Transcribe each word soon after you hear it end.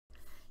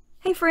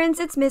Hey friends,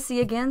 it's Missy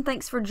again.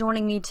 Thanks for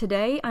joining me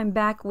today. I'm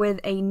back with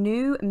a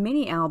new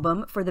mini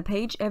album for the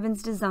Paige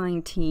Evans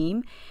design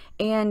team,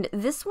 and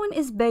this one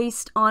is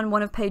based on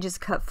one of Paige's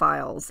cut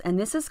files, and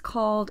this is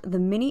called the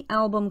Mini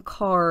Album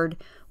Card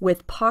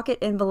with Pocket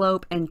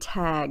Envelope and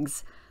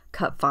Tags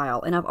cut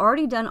file. And I've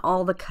already done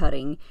all the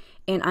cutting,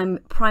 and I'm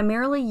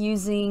primarily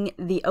using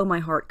the Oh My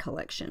Heart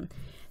collection.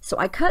 So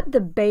I cut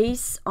the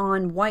base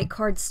on white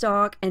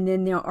cardstock, and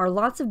then there are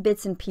lots of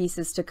bits and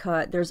pieces to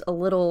cut. There's a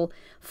little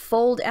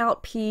fold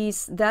out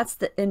piece, that's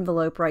the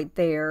envelope right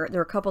there. There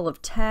are a couple of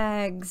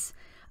tags,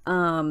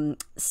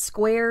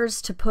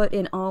 squares to put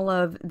in all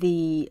of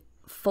the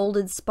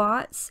folded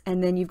spots,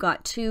 and then you've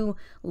got two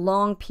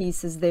long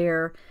pieces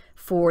there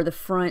for the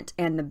front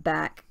and the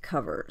back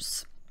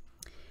covers.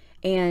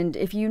 And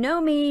if you know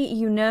me,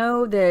 you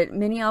know that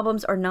mini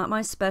albums are not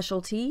my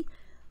specialty,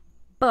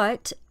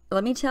 but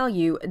let me tell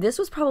you, this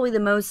was probably the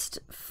most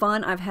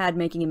fun I've had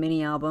making a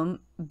mini album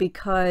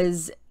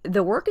because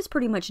the work is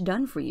pretty much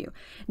done for you.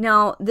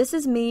 Now, this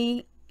is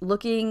me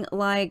looking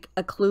like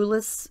a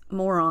clueless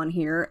moron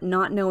here,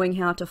 not knowing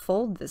how to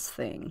fold this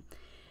thing.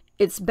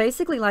 It's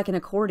basically like an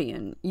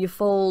accordion. You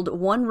fold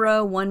one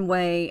row one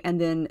way, and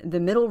then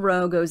the middle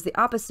row goes the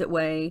opposite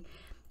way.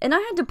 And I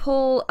had to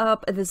pull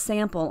up the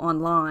sample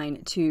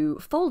online to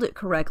fold it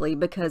correctly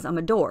because I'm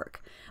a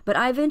dork. But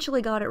I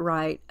eventually got it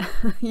right.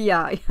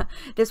 yeah,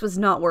 this was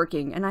not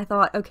working. And I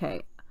thought,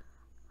 okay,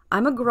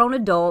 I'm a grown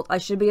adult. I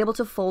should be able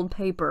to fold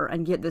paper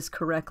and get this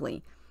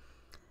correctly.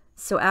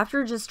 So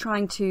after just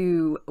trying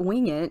to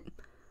wing it,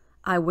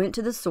 I went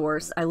to the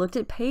source. I looked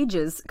at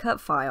Paige's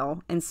cut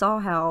file and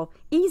saw how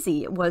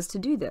easy it was to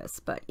do this.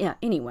 But yeah,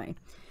 anyway.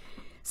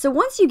 So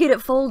once you get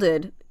it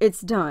folded, it's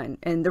done,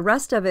 and the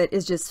rest of it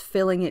is just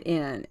filling it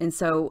in. And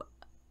so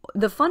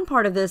the fun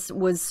part of this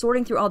was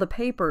sorting through all the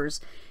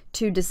papers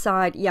to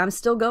decide, yeah, I'm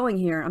still going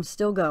here, I'm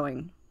still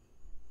going.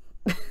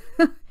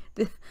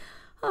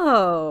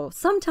 Oh,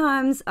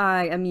 sometimes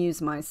I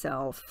amuse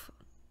myself.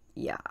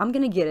 Yeah, I'm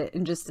gonna get it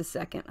in just a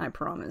second, I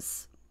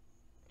promise.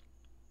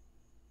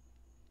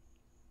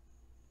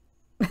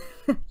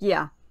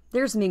 Yeah.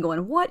 There's me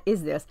going, what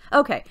is this?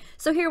 Okay,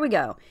 so here we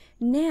go.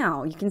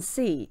 Now you can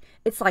see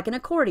it's like an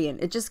accordion.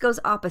 It just goes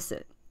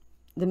opposite.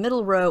 The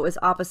middle row is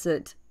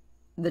opposite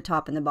the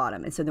top and the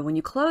bottom. And so then when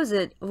you close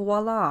it,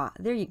 voila,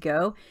 there you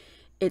go.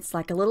 It's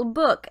like a little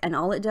book, and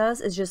all it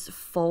does is just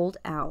fold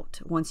out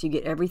once you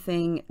get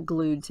everything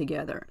glued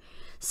together.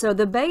 So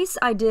the base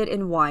I did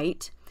in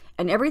white,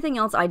 and everything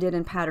else I did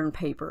in pattern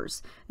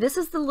papers. This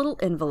is the little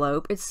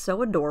envelope. It's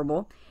so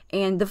adorable.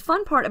 And the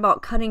fun part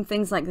about cutting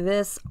things like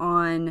this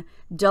on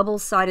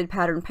double-sided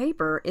pattern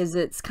paper is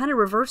it's kind of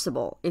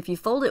reversible. If you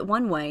fold it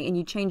one way and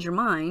you change your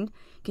mind,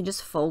 you can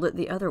just fold it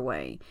the other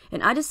way.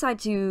 And I decide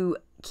to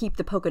keep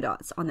the polka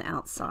dots on the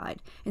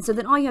outside. And so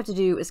then all you have to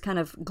do is kind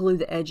of glue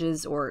the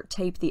edges or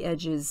tape the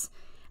edges,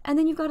 and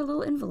then you've got a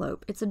little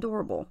envelope. It's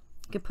adorable.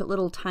 You can put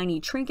little tiny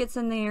trinkets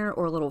in there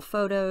or little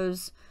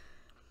photos.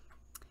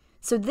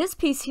 So this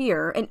piece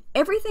here, and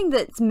everything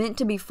that's meant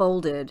to be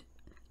folded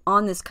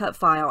on this cut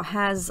file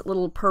has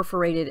little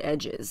perforated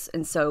edges,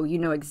 and so you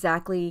know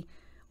exactly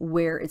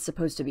where it's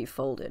supposed to be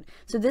folded.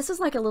 So this is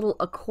like a little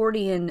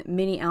accordion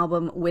mini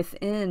album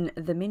within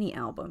the mini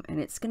album, and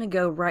it's going to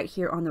go right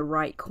here on the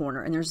right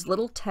corner, and there's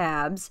little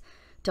tabs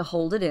to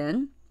hold it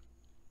in,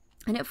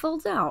 and it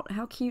folds out.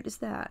 How cute is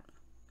that?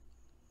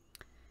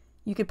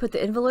 You could put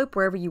the envelope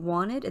wherever you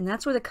wanted, and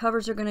that's where the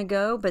covers are going to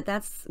go, but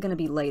that's going to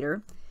be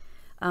later.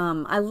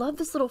 I love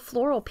this little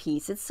floral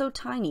piece. It's so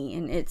tiny,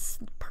 and it's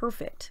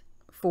perfect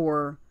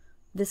for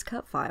this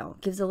cut file.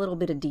 It gives a little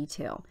bit of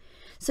detail.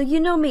 So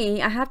you know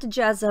me, I have to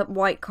jazz up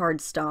white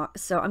cardstock,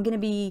 so I'm going to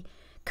be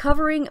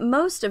covering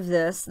most of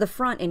this, the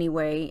front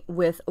anyway,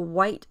 with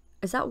white.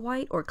 Is that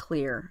white or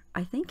clear?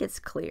 I think it's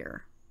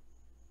clear.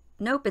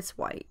 Nope, it's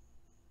white.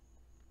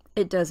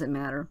 It doesn't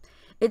matter.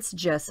 It's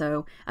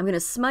gesso. I'm going to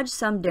smudge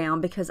some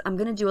down because I'm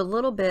going to do a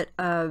little bit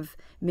of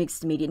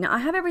mixed media. Now I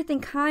have everything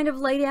kind of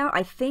laid out.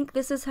 I think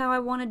this is how I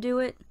want to do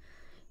it.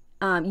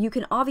 You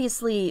can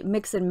obviously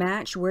mix and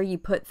match where you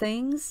put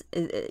things.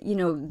 You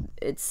know,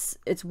 it's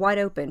wide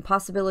open.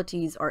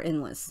 Possibilities are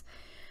endless.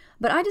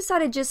 But I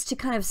decided just to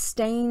kind of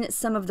stain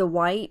some of the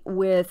white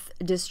with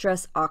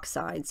Distress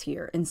Oxides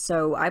here. And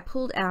so I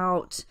pulled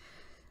out,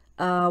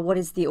 what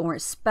is the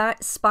orange?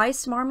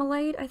 Spice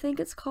Marmalade, I think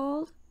it's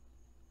called.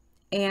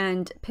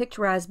 And Picked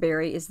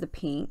Raspberry is the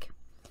pink.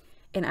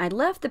 And I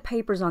left the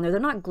papers on there. They're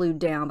not glued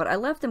down, but I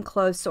left them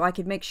close so I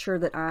could make sure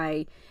that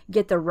I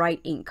get the right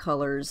ink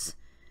colors.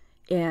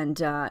 And,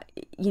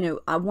 you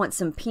know, I want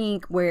some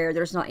pink where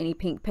there's not any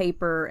pink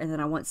paper, and then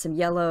I want some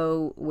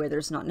yellow where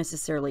there's not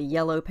necessarily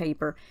yellow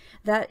paper.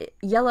 That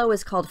yellow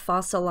is called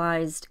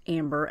Fossilized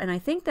Amber, and I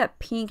think that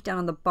pink down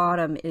on the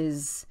bottom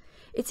is,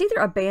 it's either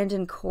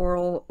Abandoned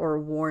Coral or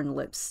Worn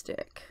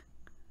Lipstick.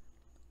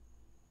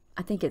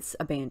 I think it's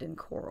Abandoned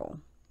Coral.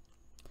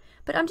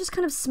 But I'm just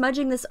kind of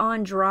smudging this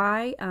on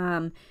dry.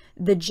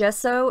 The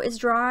gesso is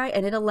dry,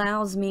 and it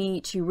allows me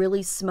to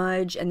really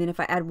smudge, and then if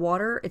I add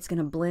water, it's going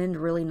to blend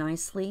really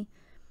nicely.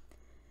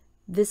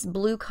 This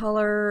blue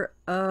color,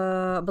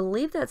 I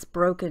believe that's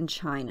Broken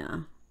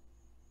China.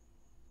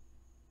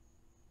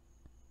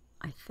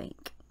 I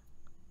think.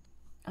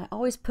 I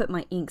always put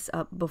my inks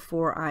up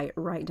before I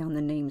write down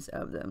the names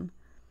of them.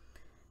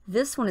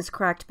 This one is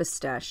Cracked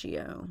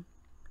Pistachio.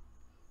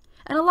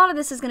 And a lot of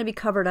this is going to be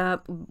covered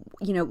up,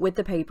 you know, with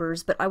the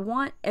papers, but I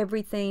want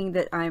everything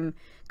that I'm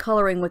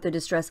coloring with the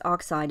Distress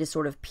Oxide to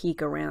sort of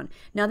peek around.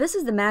 Now, this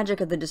is the magic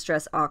of the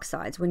Distress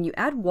Oxides. When you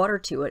add water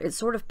to it, it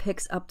sort of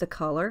picks up the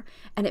color,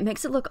 and it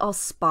makes it look all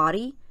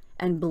spotty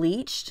and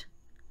bleached.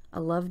 I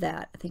love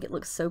that. I think it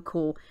looks so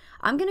cool.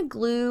 I'm going to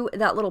glue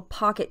that little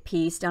pocket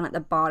piece down at the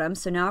bottom,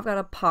 so now I've got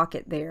a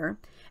pocket there.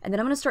 And then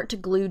I'm going to start to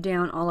glue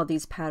down all of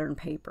these pattern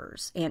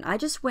papers. And I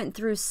just went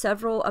through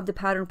several of the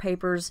pattern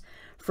papers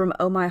from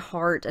Oh My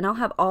Heart, and I'll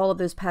have all of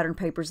those pattern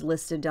papers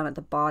listed down at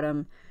the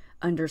bottom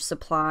under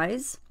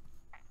supplies.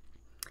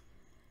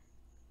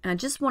 And I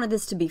just wanted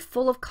this to be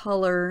full of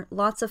color,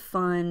 lots of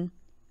fun,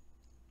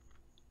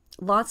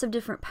 lots of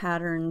different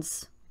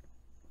patterns.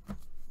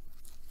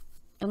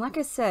 And like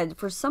I said,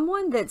 for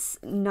someone that's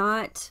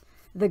not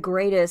the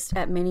greatest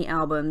at mini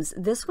albums,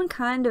 this one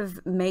kind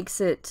of makes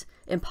it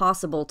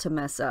impossible to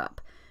mess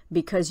up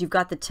because you've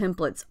got the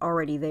templates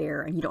already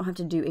there and you don't have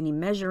to do any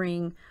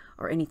measuring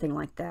or anything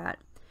like that.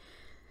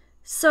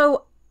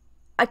 So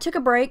I took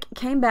a break,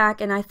 came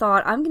back, and I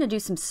thought I'm going to do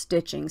some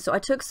stitching. So I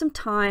took some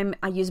time.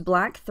 I used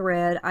black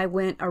thread. I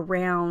went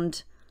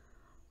around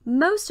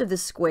most of the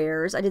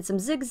squares. I did some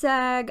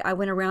zigzag. I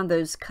went around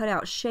those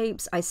cutout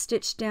shapes. I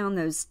stitched down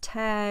those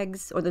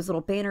tags or those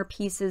little banner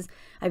pieces.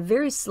 I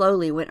very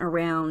slowly went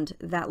around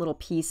that little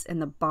piece in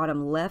the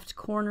bottom left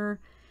corner.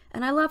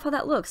 And I love how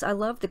that looks. I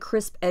love the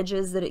crisp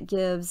edges that it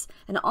gives,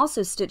 and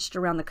also stitched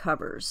around the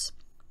covers.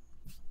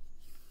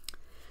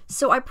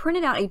 So I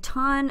printed out a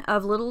ton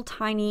of little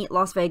tiny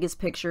Las Vegas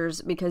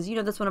pictures because, you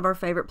know, that's one of our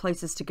favorite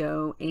places to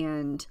go.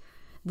 And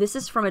this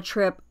is from a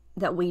trip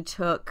that we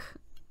took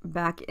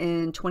back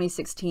in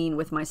 2016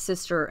 with my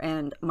sister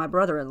and my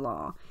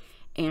brother-in-law.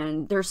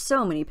 And there's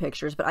so many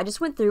pictures, but I just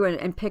went through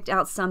and picked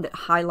out some that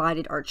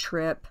highlighted our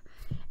trip.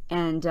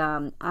 And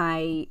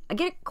I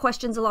get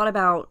questions a lot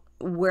about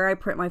where I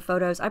print my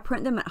photos. I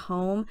print them at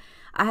home.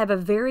 I have a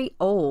very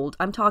old,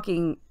 I'm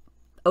talking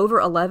over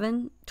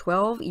 11,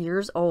 12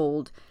 years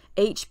old,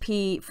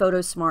 HP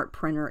PhotoSmart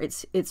printer.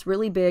 It's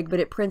really big, but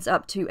it prints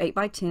up to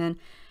 8x10.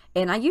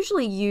 And I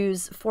usually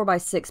use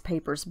 4x6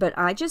 papers, but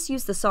I just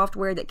use the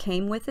software that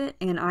came with it,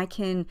 and I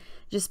can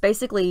just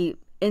basically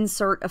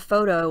insert a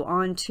photo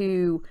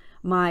onto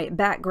my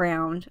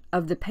background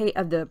of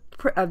the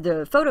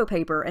photo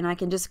paper, and I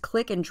can just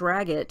click and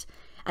drag it.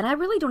 And I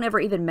really don't ever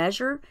even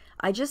measure.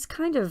 I just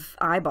kind of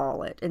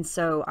eyeball it. And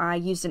so I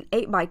used an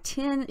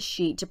 8x10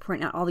 sheet to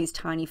print out all these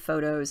tiny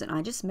photos, and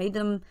I just made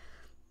them,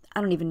 I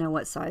don't even know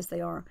what size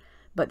they are,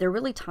 but they're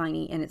really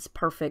tiny, and it's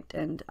perfect.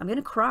 And I'm going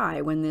to cry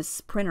when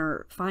this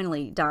printer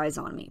finally dies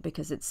on me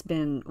because it's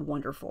been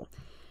wonderful.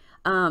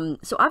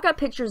 So I've got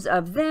pictures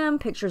of them,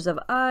 pictures of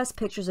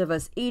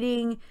us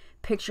eating,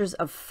 pictures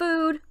of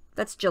food.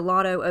 That's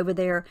gelato over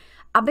there.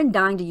 I've been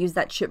dying to use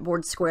that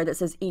chipboard square that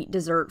says eat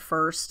dessert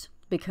first,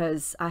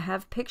 because I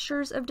have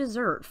pictures of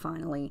dessert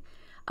finally.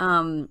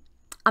 I'm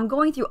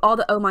going through all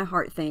the Oh My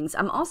Heart things.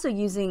 I'm also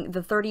using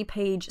the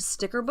 30-page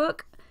sticker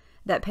book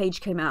that Paige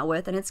came out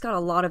with, and it's got a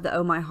lot of the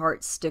Oh My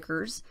Heart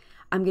stickers.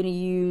 I'm going to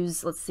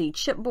use, let's see,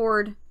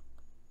 chipboard.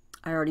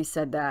 I already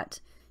said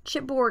that.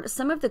 Chipboard,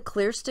 some of the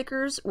clear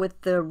stickers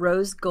with the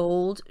rose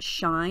gold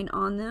shine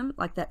on them,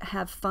 like that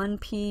Have Fun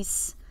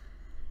piece.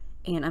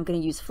 And I'm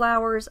going to use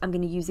flowers. I'm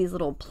going to use these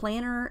little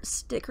planner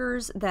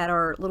stickers that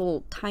are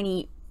little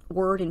tiny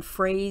word and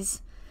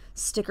phrase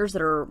stickers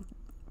that are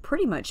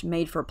pretty much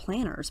made for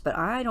planners, but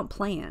I don't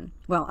plan.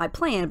 Well, I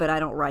plan, but I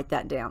don't write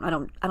that down. I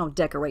don't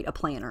decorate a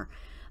planner.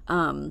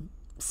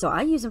 So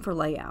I use them for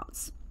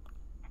layouts.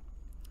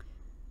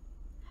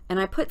 And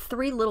I put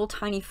 3 little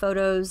tiny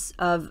photos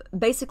of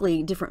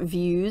basically different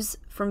views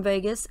from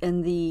Vegas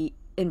in the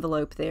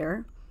envelope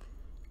there.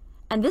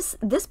 And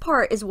this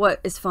part is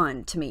what is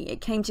fun to me. It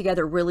came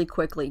together really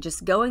quickly,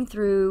 just going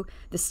through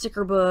the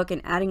sticker book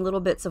and adding little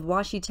bits of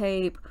washi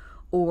tape,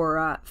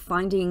 or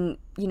finding,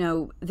 you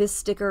know, this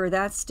sticker or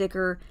that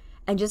sticker,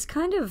 and just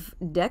kind of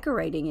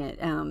decorating it.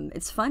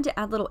 It's fun to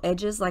add little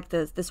edges like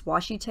this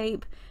washi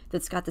tape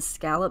that's got the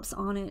scallops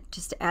on it,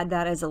 just to add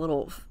that as a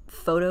little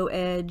photo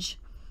edge.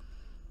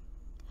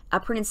 I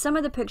printed some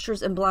of the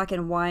pictures in black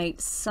and white,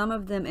 some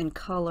of them in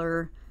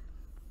color,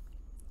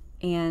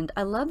 and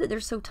I love that they're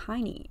so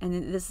tiny,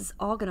 and this is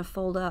all going to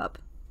fold up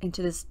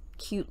into this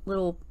cute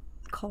little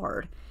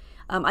card.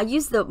 I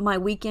used the My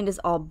Weekend is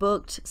All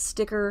Booked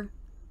sticker,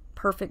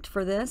 perfect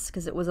for this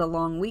because it was a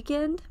long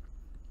weekend.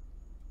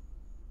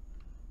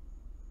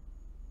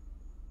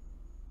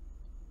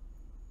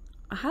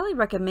 I highly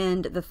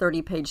recommend the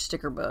 30-page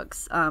sticker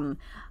books.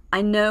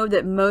 I know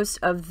that most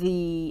of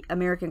the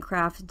American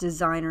craft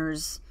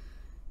designers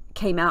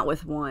came out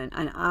with one,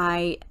 and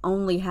I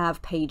only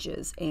have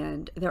Pages,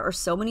 and there are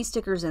so many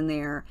stickers in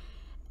there.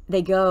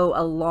 They go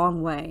a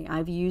long way.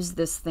 I've used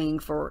this thing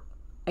for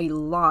a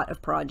lot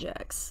of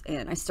projects,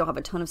 and I still have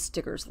a ton of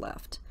stickers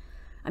left.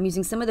 I'm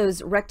using some of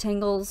those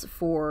rectangles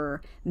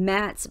for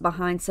mats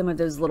behind some of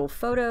those little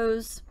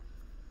photos.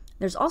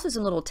 There's also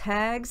some little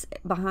tags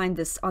behind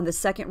this on the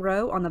second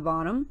row on the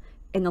bottom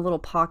in the little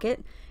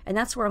pocket, and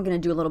that's where I'm going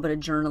to do a little bit of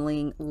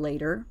journaling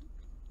later.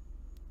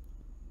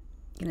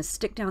 I'm going to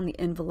stick down the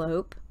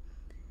envelope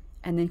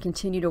and then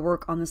continue to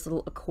work on this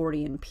little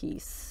accordion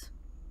piece.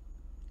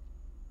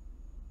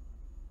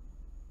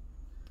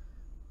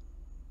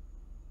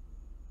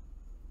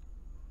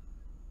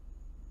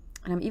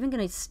 And I'm even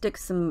going to stick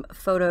some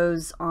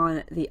photos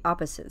on the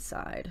opposite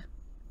side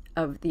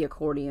of the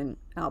accordion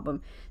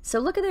album. So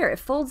look at there, it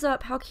folds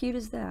up. How cute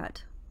is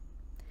that?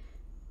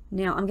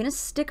 Now I'm going to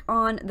stick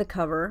on the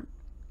cover.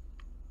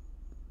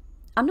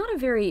 I'm not a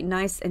very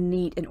nice and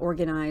neat and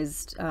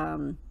organized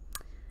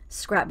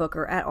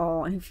scrapbooker at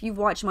all, and if you've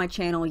watched my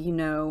channel, you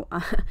know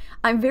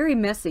I'm very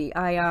messy.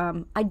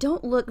 I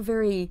don't look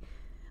very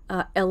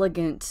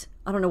elegant.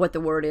 I don't know what the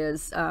word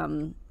is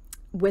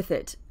with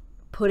it,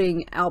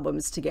 putting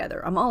albums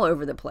together. I'm all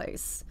over the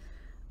place.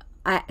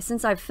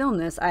 Since I've filmed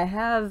this, I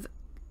have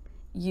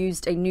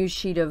used a new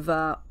sheet of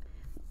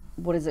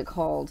what is it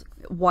called?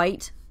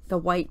 The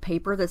white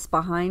paper that's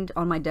behind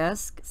on my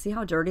desk. See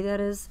how dirty that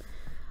is?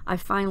 I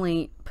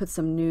finally put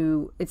some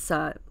new, it's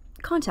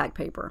contact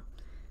paper.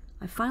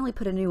 I finally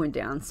put a new one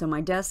down, so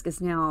my desk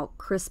is now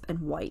crisp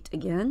and white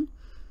again.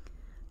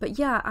 But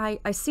yeah,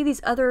 I see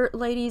these other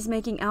ladies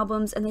making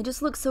albums, and they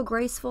just look so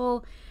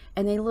graceful,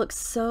 and they look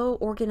so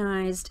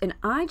organized, and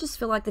I just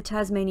feel like the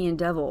Tasmanian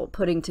devil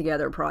putting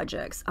together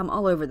projects. I'm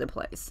all over the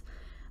place.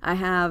 I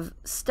have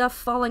stuff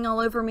falling all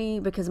over me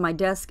because my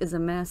desk is a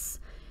mess,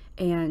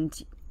 and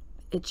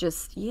it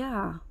just,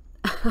 yeah.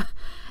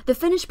 The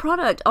finished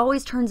product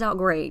always turns out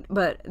great,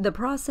 but the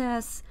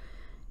process,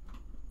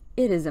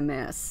 it is a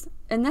mess.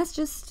 And that's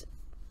just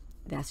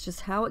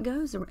how it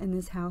goes in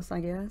this house, I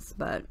guess.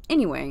 But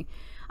anyway,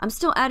 I'm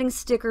still adding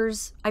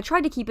stickers. I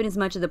tried to keep in as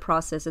much of the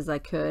process as I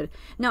could.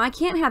 Now, I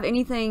can't have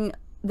anything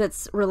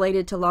that's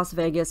related to Las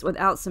Vegas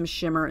without some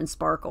shimmer and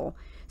sparkle.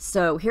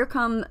 So here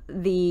come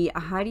the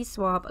Heidi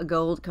Swapp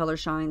Gold Color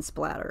Shine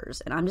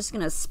splatters. And I'm just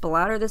going to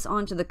splatter this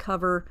onto the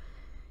cover.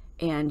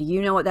 And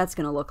you know what that's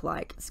going to look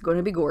like. It's going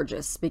to be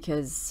gorgeous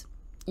because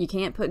you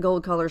can't put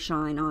gold color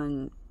shine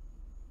on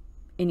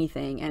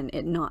anything and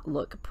it not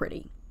look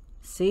pretty.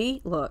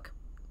 See? Look.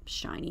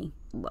 Shiny.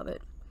 Love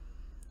it.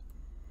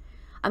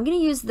 I'm going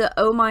to use the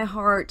Oh My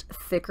Heart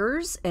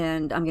thickers,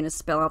 and I'm going to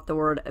spell out the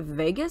word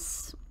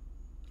Vegas.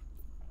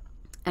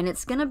 And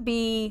it's going to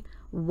be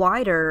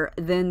wider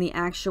than the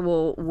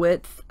actual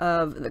width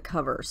of the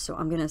cover. So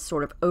I'm going to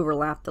sort of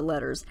overlap the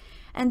letters.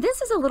 And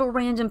this is a little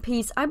random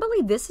piece. I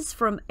believe this is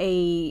from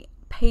a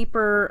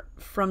paper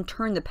from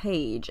Turn the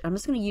Page. I'm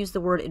just going to use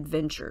the word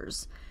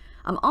Adventures.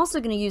 I'm also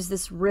going to use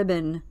this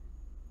ribbon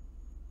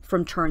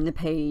from Turn the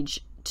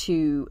Page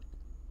to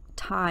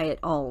tie it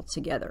all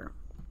together.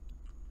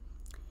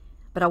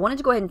 But I wanted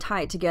to go ahead and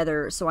tie it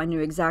together so I knew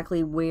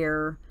exactly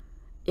where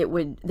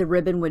the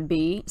ribbon would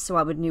be, so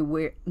I would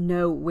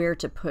know where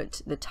to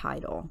put the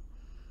title.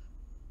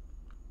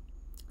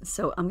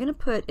 So I'm going to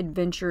put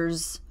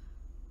Adventures,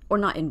 or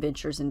not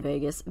Adventures in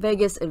Vegas,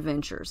 Vegas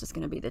Adventures is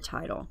going to be the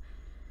title.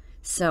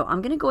 So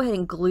I'm going to go ahead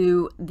and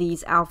glue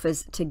these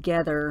alphas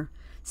together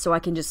so I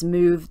can just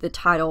move the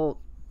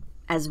title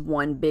as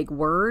one big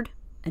word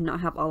and not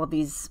have all of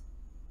these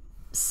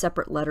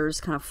separate letters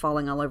kind of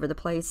falling all over the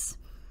place.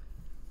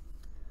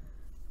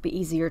 Be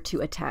easier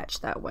to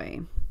attach that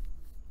way.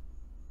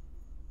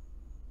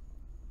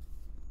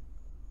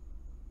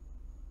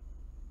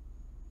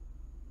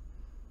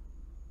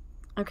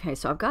 Okay,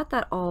 so I've got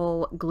that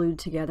all glued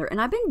together,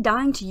 and I've been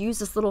dying to use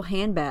this little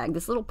handbag,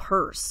 this little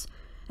purse,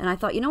 and I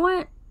thought, you know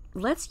what,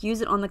 let's use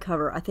it on the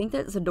cover. I think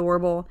that's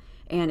adorable,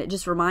 and it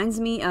just reminds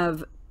me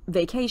of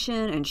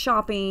vacation and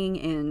shopping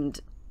and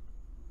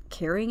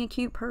carrying a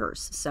cute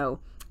purse, so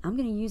I'm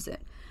going to use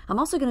it. I'm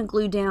also going to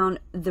glue down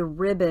the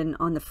ribbon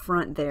on the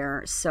front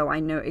there so I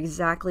know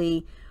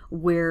exactly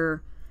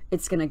where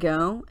it's going to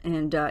go,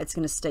 and it's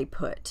going to stay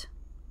put.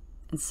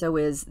 And so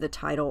is the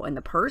title and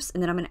the purse.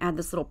 And then I'm going to add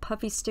this little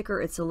puffy sticker.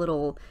 It's a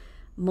little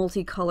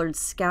multicolored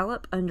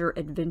scallop under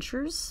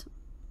Adventures.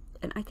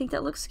 And I think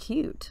that looks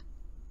cute.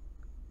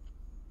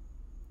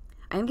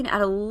 I'm going to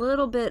add a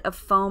little bit of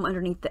foam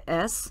underneath the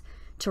S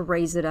to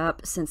raise it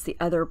up since the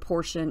other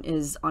portion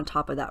is on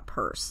top of that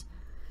purse.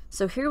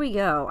 So here we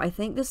go. I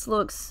think this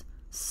looks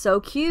so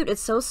cute.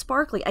 It's so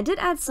sparkly. I did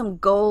add some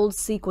gold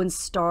sequin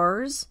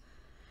stars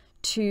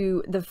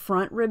to the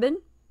front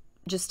ribbon,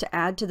 just to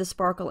add to the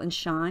sparkle and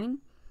shine.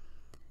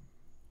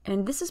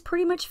 And this is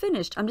pretty much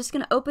finished. I'm just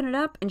going to open it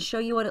up and show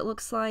you what it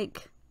looks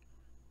like.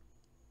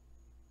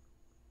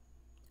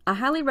 I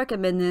highly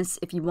recommend this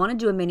if you want to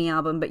do a mini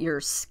album but you're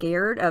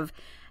scared of,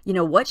 you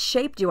know, what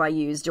shape do I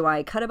use? Do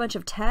I cut a bunch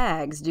of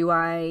tags?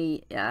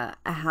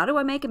 How do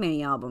I make a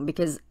mini album?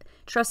 Because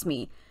trust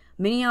me,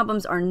 Mini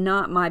albums are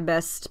not my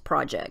best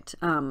project,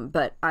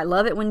 but I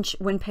love it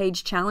when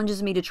Paige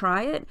challenges me to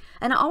try it,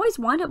 and I always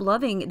wind up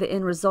loving the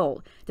end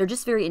result. They're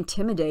just very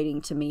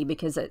intimidating to me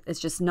because it's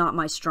just not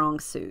my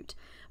strong suit.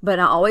 But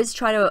I always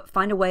try to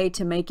find a way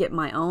to make it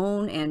my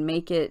own and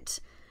make it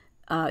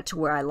to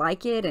where I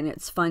like it, and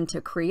it's fun to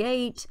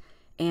create.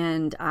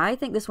 And I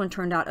think this one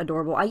turned out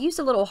adorable. I used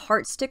a little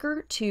heart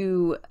sticker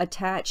to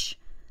attach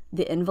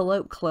the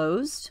envelope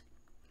closed.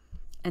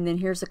 And then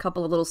here's a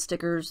couple of little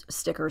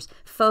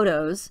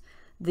photos,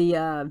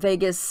 the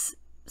Vegas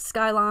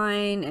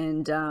skyline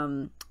and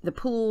the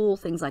pool,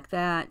 things like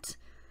that.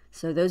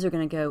 So those are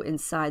going to go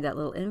inside that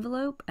little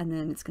envelope, and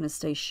then it's going to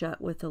stay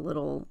shut with a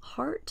little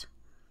heart.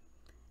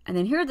 And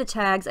then here are the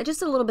tags. I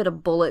just did a little bit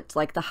of bullet,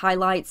 like the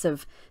highlights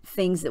of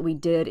things that we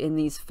did in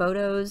these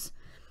photos.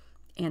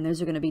 And those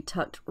are going to be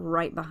tucked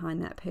right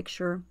behind that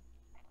picture.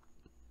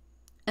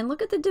 And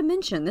look at the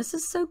dimension. This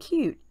is so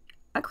cute.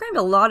 I crammed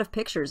a lot of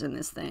pictures in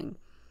this thing.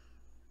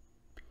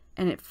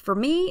 And for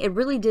me, it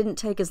really didn't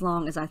take as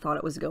long as I thought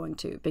it was going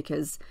to,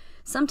 because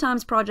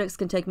sometimes projects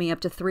can take me up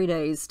to 3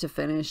 days to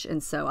finish.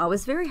 And so I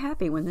was very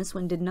happy when this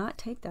one did not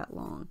take that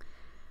long.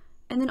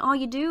 And then all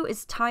you do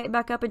is tie it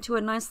back up into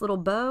a nice little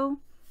bow.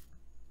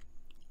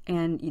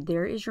 And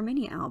there is your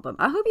mini album.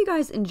 I hope you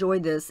guys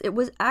enjoyed this. It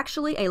was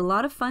actually a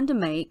lot of fun to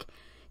make.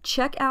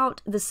 Check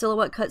out the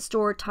Silhouette Cut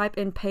Store. Type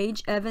in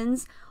Paige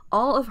Evans.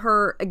 All of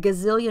her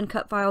gazillion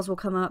cut files will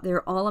come up.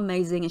 They're all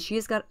amazing. And she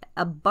has got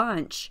a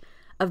bunch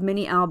of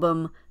mini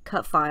album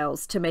cut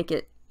files to make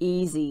it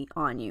easy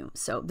on you.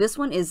 So this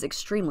one is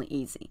extremely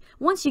easy.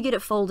 Once you get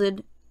it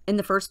folded in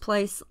the first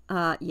place,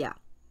 yeah.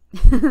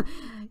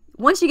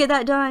 Once you get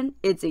that done,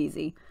 it's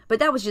easy. But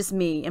that was just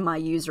me and my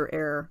user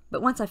error.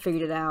 But once I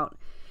figured it out,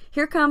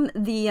 here come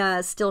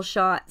the still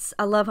shots.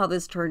 I love how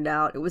this turned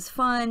out. It was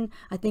fun.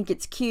 I think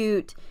it's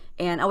cute.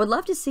 And I would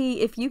love to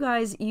see if you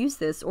guys use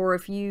this, or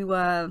if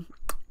you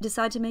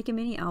decide to make a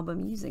mini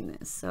album using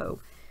this. So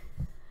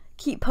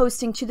keep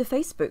posting to the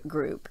Facebook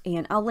group,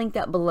 and I'll link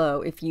that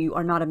below if you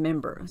are not a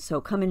member. So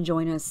come and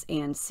join us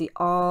and see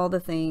all the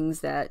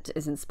things that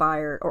is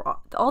inspired, or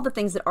all the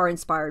things that are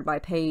inspired by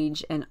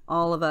Paige and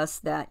all of us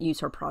that use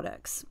her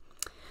products.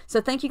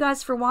 So thank you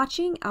guys for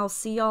watching. I'll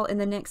see y'all in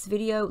the next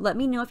video. Let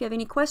me know if you have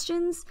any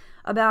questions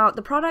about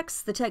the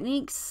products, the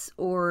techniques,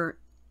 or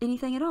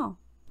anything at all.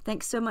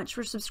 Thanks so much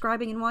for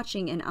subscribing and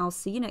watching, and I'll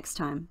see you next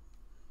time.